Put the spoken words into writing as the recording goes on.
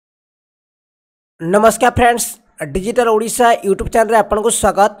नमस्कार friends, digital Odisha YouTube channel आपको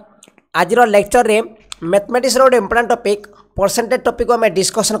स्वागत। आज लेक्चर रे मैथमेटिक्स रो इम्पोर्टेंट टॉपिक परसेंटेज टॉपिक को आम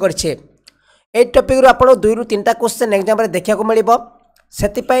डिस्कसन करें। ये टॉपिक रू आप 2 ରୁ 3टा क्वेश्चन एग्जाम देखा मिले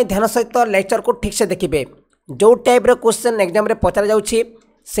से ध्यान सहित लेक्चर को ठीक से देखिए। जो टाइप रो क्वेश्चन एग्जाम पचरा जाउछि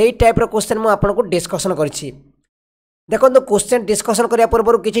सेही टाइप रो क्वेश्चन मु आपको डिस्कसन करिछि। देखो क्वेश्चन डिस्कसन करने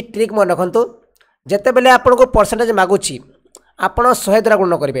पूर्व किसी ट्रिक मन रखु। जिते बेले आपको परसेंटेज मागुछि आपण 100 द्वारा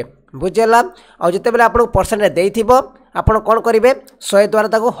गुण करेंगे, बुझेगा। और जिते बेले आपको परसेंटेज देइथिबो आपण कौन करेंगे 100 द्वारा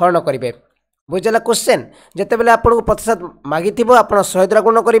ताको हरण करेंगे, बुझेगा। क्वेश्चन जिते बेले आपको प्रतिशत मागिथिबो आपण 100 द्वारा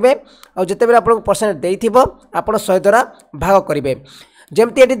गुण करेंगे और जिते बेले आपको परसेंटेज देइथिबो आपण 100 द्वारा भाग करेंगे।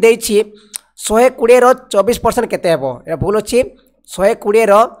 जमती ये देइछि 120 रो 24% केते हेबो, एटा भूल अछि। 120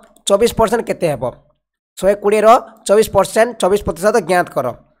 रो 24% केते हेबो, 120 रो 24% 24% ज्ञात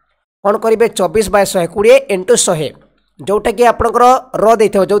कर। कौन करेंगे 24 बाय 120 इंटू 100 जोटा कि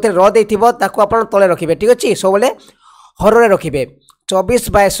आपंकर जो ताको आप तले रखिए। ठीक अच्छे, सब हर रखिए। 24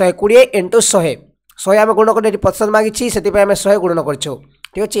 बाय 120 इंटू 100 आम गुण कर प्रतिशत मागी से 100 गुणन कर।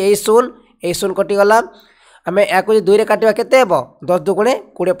 ठीक अच्छे, यही शून कटिगला। आम या 2 काटा के 10 दुगुणे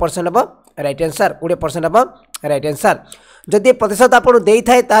 20% हम राइट आंसर। 20% हम राइट आंसर। जदि प्रतिशत आपको दे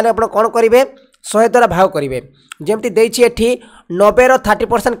थाए आप कौन करेंगे 100 द्वारा भाग करेंगे। जमती देखिए 90 रो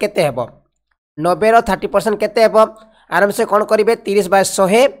 30% केते हेबो, 90 रो 30% केते हेबो। आराम से कौन करेंगे 30 बाय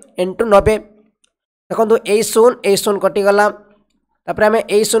 100 इंटू 90। देखो यही शून कटिगला। तापर आम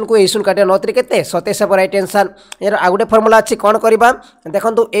यही शून को यही शून काटिया 9 3 केते 27 हम राइट आंसर। यार आ गोटे फर्मुला अच्छी कौन करवा।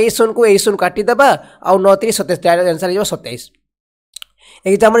 देखो यही शून को यही शून काटिदेबा आ 9 3 27 राइट आंसर हो 27।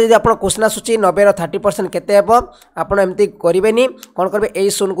 एग्जाम जब आप क्वेश्चन आसूँ 90 रो 30% केते हेबो आप एमती करेंगे। कौन करेंगे यही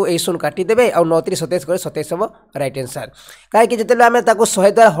शून को यही शून काटिदेवे आ 9 3 27 कर 27 हम राइट आंसर। कहीं जिते आम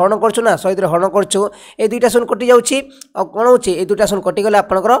 100 द्वारा हरण करूँ ना 100 द्वारा हरण करूँ ये 2टा शून कटि जाऊँगी और कौन हो 2टा शून कटिगले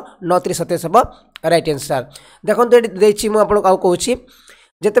आपंकर 9 3 27 हम राइट आंसर। देखो ये मुझे कहूँ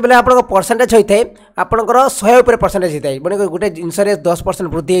जिते बेले आप परसेंटेज होता है आपंकर 100 उपर परसेंटेज होता है मैंने गोटे जिनस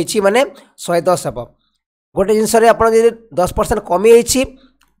 10% वृद्धि होती माने 110 हम। गोटे जिनस आप 10% कमी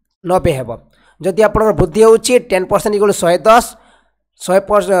 90 हेब। जदि आप वृद्धि हो 10% इक्वल 110,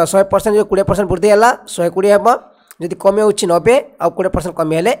 100% जो 20% वृद्धि है 120 हेब। जदि कमी हो 90 आ 20%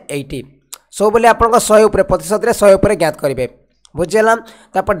 कमी है 80। सब बोले आप 100 उपर प्रतिशत 100 उपर ज्ञात करेंगे, बुझेगा।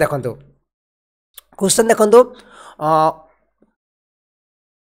 तापर देखो क्वेश्चन देखो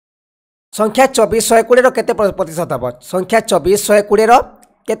संख्या 24 120 रो केते प्रतिशत हम। संख्या 24 120 रो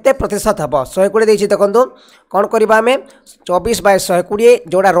केते प्रतिशत हम 120 देखिए। देखो कौन करवा आम 24 बाय 120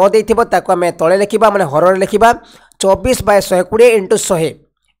 जोड़ा रो देथिबो ताको आम तले लिखा माने हर लिखा 24 बाय 120 इंटू 100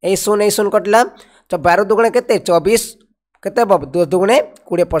 यही शून कटला। तो 12 दुगुणे केते 24 केते हम 10 दुगुणे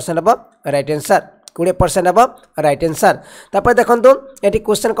 20% हम राइट आंसर। 20% हम राइट आंसर। तापर देखो ये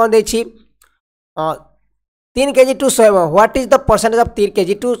क्वेश्चन कौन दे 3 kg to 100 what is the percentage of 3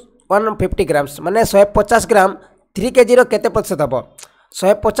 kg to 150 grams माने 150 ग्राम 3 kg रो केते प्रतिशत हम।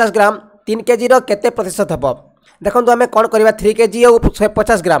 150 ग्राम 3 kg रो केते प्रतिशत हम। देखो आम कौन करवा 3 kg और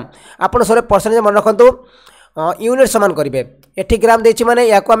 150 ग्राम आप सब परसेंटेज मन रखु यूनिट सामान करेंगे। ये ग्राम देछि माने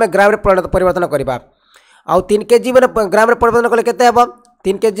या को आम ग्राम परिवर्तन करवा आउ 3 kg मैंने ग्राम परिवर्तन कले केते हेबो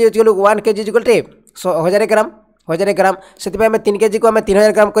 3 kg 1 kg 1000 ग्राम 1000 ग्राम से 3 kg को आम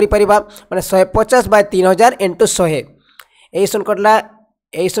 3000 ग्राम कर माने 150 बाय 3000 इंटू 100 यही शून कटला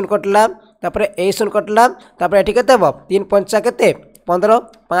यही शून कटला। तापर यही शून कटला। तापर ये केते हेबो 3 5 केते 15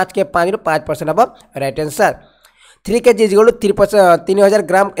 5 के 5 ରୁ 5% हम राइट आंसर। 3 kg इक्वल 3000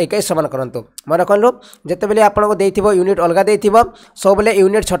 ग्राम एक सामान करूँ मन रखु। जिते बेले आपको देथिबो यूनिट अलग देथिबो सब बेले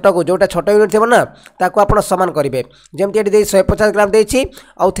यूनिट छोट को जोटा छोट यूनिट थी ना ताको आप सामान करेंगे। जमती ये 150 ग्राम देछि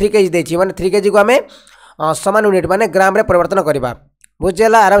और 3 kg देछि माने 3 kg को आम सामान यूनिट माने ग्राम रे परिवर्तन करवा,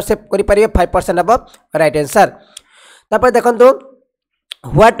 बुझेगा। आराम से करेंगे 5% हम राइट आंसर। तापर देखो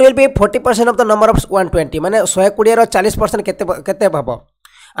what will be 40% of the number of 120 माने 120 रो 40% केते हम।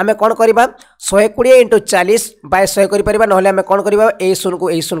 आम कौन करवा 120 इंटू 40 बाय 100 कर ना आम कौन करवा यही शून को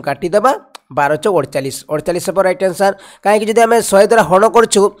यही शून काटिदेबा 12 चौ 48 48 हम राइट आंसर। कहीं जब आम 100 द्वारा हरण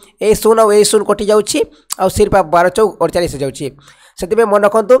करूँ यही शून और यही शून कटि जाऊँगी और सिर्फ 12 चौ 48 जाऊँगी से मन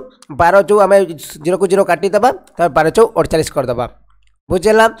रखु 12 जो आम 0 को 0 काटिदेबा 12 चौ 48 करदे,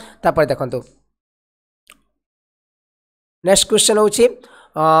 बुझेगा। तापर देखो नेक्स्ट क्वेश्चन होची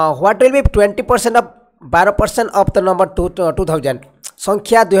what will be 20% of 12% of the number 2000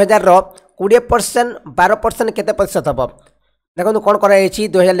 संख्या 2000 रो 20% 12% केते प्रतिशत हम। देखो कौन कर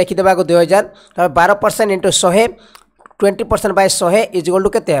 2000 लिखिदेबा 2000 तापर 12% into 100 20% bye 100 is equal to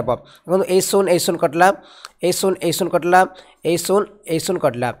केते हेबो देखो ए शून कटला ए शून कटला ए शून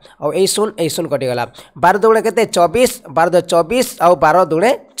कटला और ए शून कटि गला 12 दुणे केते 24 12 24 और 12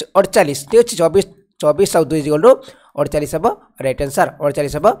 दुणे 48 ठीक अछि 24 और 2 इज इक्वल टू 48 हेबो राइट आंसर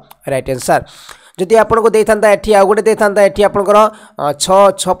 48 हेबो राइट आंसर जदि आपनको देइथांता एठी आ गोटे देइथांता एठी आपनकर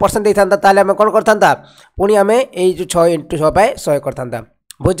 6% देइथांता ताले हम कोन करथांता पुनी हमें ए जो 6 * 6 बाय 100 करथांता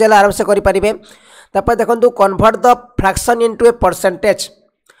बुझला आराम से करि परिबे तापर देखंतु convert the fraction into a percentage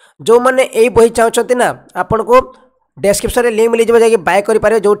जो माने ए बही चाहछंती ना आपनको डिस्क्रिप्शन रे लिंक मिल जबे जाके बाय करि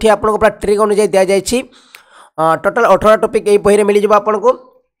पारे जोठी आपनको पूरा ट्रिक अनुसार दिया जायछि टोटल 18 टॉपिक ए बही रे मिल जबो आपनको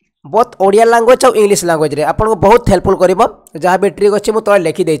बहुत ओडिया लैंग्वेज और इंग्लिश लैंग्वेज रे आपनको बहुत हेल्पफुल करिवो जहाँ भी ट्रिक अछि मु तो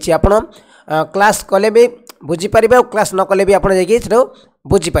लिखि देछि आपण क्लास कले भी बुझी पारिबे और क्लास न कले भी आपण जाके सेटो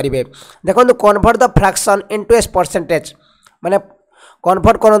बुझी पारिबे देखंतु convert the fraction into a percentage माने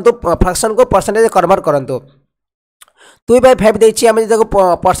कन्वर्ट करंतु फ्रैक्शन को परसेंटेज कन्वर्ट करंतु 2/5 देछि हम देखो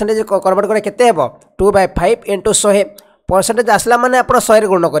परसेंटेज कन्वर्ट करे केते हेबो 2/5 इनटू 100 परसेंटेज आसला माने आपण 100 रे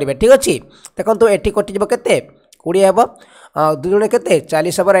गुण करिवे ठीक अछि देखंतु एठी कटि जबो केते 20 हेबो 2 गुणे केते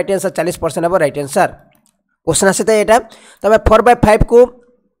 40 हेबो राइट आंसर 40% हेबो राइट आंसर क्वेश्चन आसीते एटा तबे 4/5 को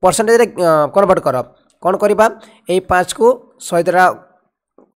परसेंटेज रे कन्वर्ट कर कोन करबा ए 5 को 100 द्वारा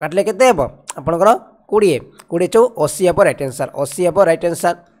काटले केते हेबो आपनकर 20 20 चौ 80 हेबो राइट आंसर 80 हेबो राइट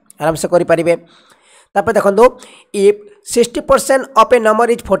आंसर आराम से करि परिबे तापर देखंतु if 60% of A number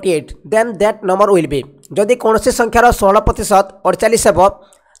is 48 then that number will be जदि कोनोसी संख्यार 16% 48 हेबो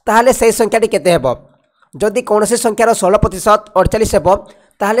ताहाले सेही संख्याटी केते हेबो जदि कोनोसी संख्यार 16% 48 हेबो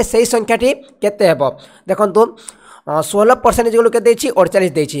ताहाले सेही संख्याटी केते हेबो देखंतु 16% इज इक्वल के देछि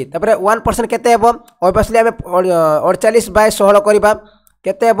 48 देछि तापर 1% केते हेबो ऑब्वियसली हमें 48/16 करबा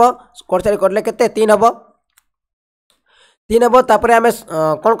केते हेबो 48 करले केते 3 हेबो 3 हेबो तापर हमें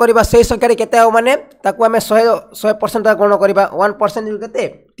कोन करबा सेही संख्या केते हो माने ताकू हमें 100% गुण करबा 1% केते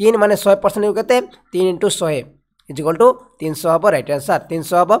 3 माने 100% केते 3 * 100 इज इक्वल टू 300 हेबो राइट आंसर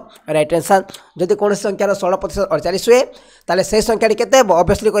 300 हेबो राइट आंसर जदि कोन संख्यार 16% 48 हुए ताले सेही संख्या केते हेबो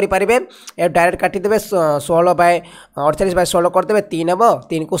ऑब्वियसली करि परिबे ए डायरेक्ट काटि देबे 16/48/16 कर देबे 3 हेबो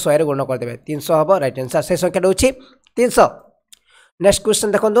 3 को 100 रे गुण कर देबे 300 हेबो राइट आंसर सेही संख्या होछि 300 नेक्स्ट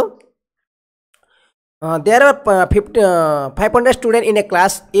क्वेश्चन देखंतु there are 500 students in a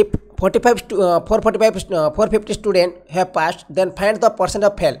class if 450 students have passed then find the percent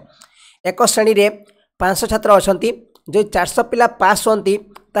of fail एक श्रेणी रे 500 छात्र अछंती जो 400 पिला पास होंती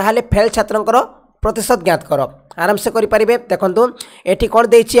ताहाले फेल छात्रंकर प्रतिशत ज्ञात करो आराम से करि परिबे देखंतु एठी कोन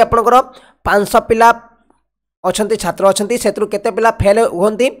देछि आपनकर 500 पिला अछंती छात्र अछंती सेतरु केते पिला फेल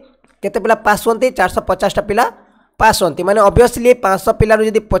होंती केते पिला पास होंती 450 टा पिला पास होंती माने ऑब्वियसली 500 पिला रो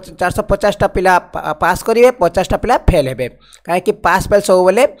जदी 450 टा पिला पास करिवे 50 टा पिला फेल हेबे काहे कि पास फेल सब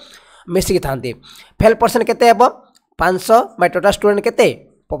बेले मिसिक थांती फेल परसेंट केते हेबो 500 बाय टोटल स्टूडेंट केते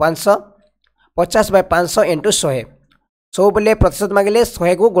 500 50/500 * 100 सब बेले प्रतिशत मांगले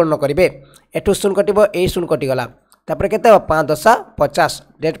 100 को गुण करिवे एठु शून्य कटिबो ए शून्य कटि गला तापर केते 5 10 50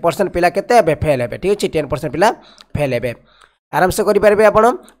 10% पिला केते हेबे फेल हेबे ठीक अछि 10% पिला फेल हेबे आराम से करि परबे आपण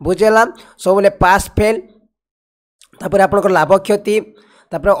बुझेला सब बेले पास फेल तापर आपनकर लाभ क्षति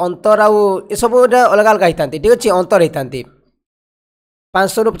तापर अंतर आउ ए सब अलग अलग हितांती ठीक अछि अंतर हितांती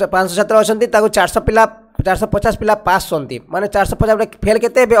 500 छात्र अछंती ताको 400 पिला 450 पिला पास होंती माने 450 फेल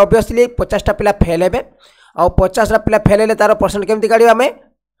केते हेबे ऑब्वियसली 50 टा पिला फेल हेबे और 50 टा पिला फेल हेले तार परसेंट केमति काढिबा हमें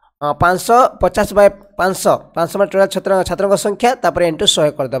 550/500 500 में टोटल छात्रक संख्या तापर *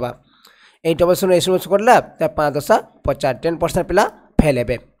 100 कर देबा 8 करला 5 10 50 10% पिला फेल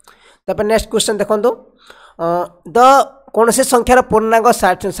हेबे तापर नेक्स्ट क्वेश्चन देखंतु द कोनसे संख्यार पूर्णांक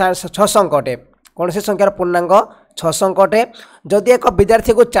 6 अंक अटे कोनसे संख्यार पूर्णांक 6 अंक अटे जदि एक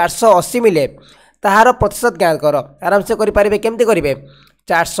विद्यार्थी को 480 मिले ताहार प्रतिशत ज्ञात कर आराम से करि पारिबे केमति करिवे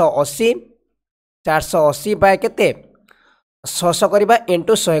 480 बाय केते 600 करबा *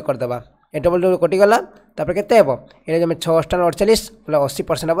 100 कर देबा ए डबल डबल कटि गला तापर केते हेबो ए जे 6 * 48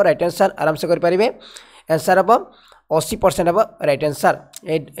 80% हेबो राइट आंसर आराम से करि पारिबे आंसर हेबो 80% हेबो राइट आंसर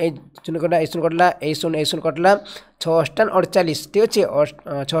ए सुन कटला ए सुन कटला 6 * 48 ठीक अछि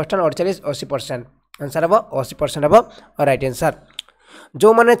 6 * 48 80% आंसर हेबो 80% हेबो राइट आंसर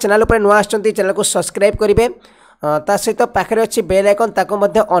जो माने चैनल पर नुआ आछंती चैनल को सब्सक्राइब करिवे ता सहित पाखरे अछि बेल आइकन ताको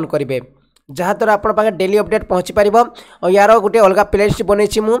मध्ये ऑन करिवे जहाँ द्वारा आपण पाखे डेली अपडेट पहुँची पारिबो और यार गोटे अलग प्लेलिस्ट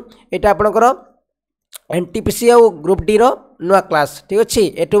बनैछि मु एटा आपनकर एनटीपीसी और ग्रुप डी रो नुआ क्लास ठीक अछि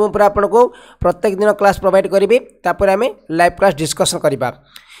एटु मु पूरा आपनको प्रत्येक दिन क्लास प्रोवाइड करिवि तापर हमें लाइव क्लास डिस्कशन करिबा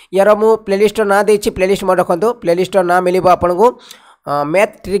यार मु प्लेलिस्ट ना देछि प्लेलिस्ट म रखंतु प्लेलिस्ट ना मिलिबो आपनको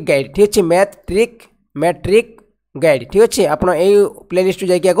मैथ ट्रिक गाइड ठीक अछि मैथ ट्रिक गाइड ठीक अछि आपण एई प्लेलिस्ट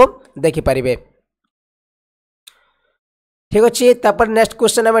जाय के देखि पारिबे। ठीक अच्छे तापर नेक्स्ट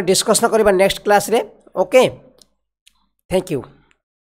क्वेश्चन आम डिस्कसन करवा नेक्स्ट क्लास रे ओके थैंक यू।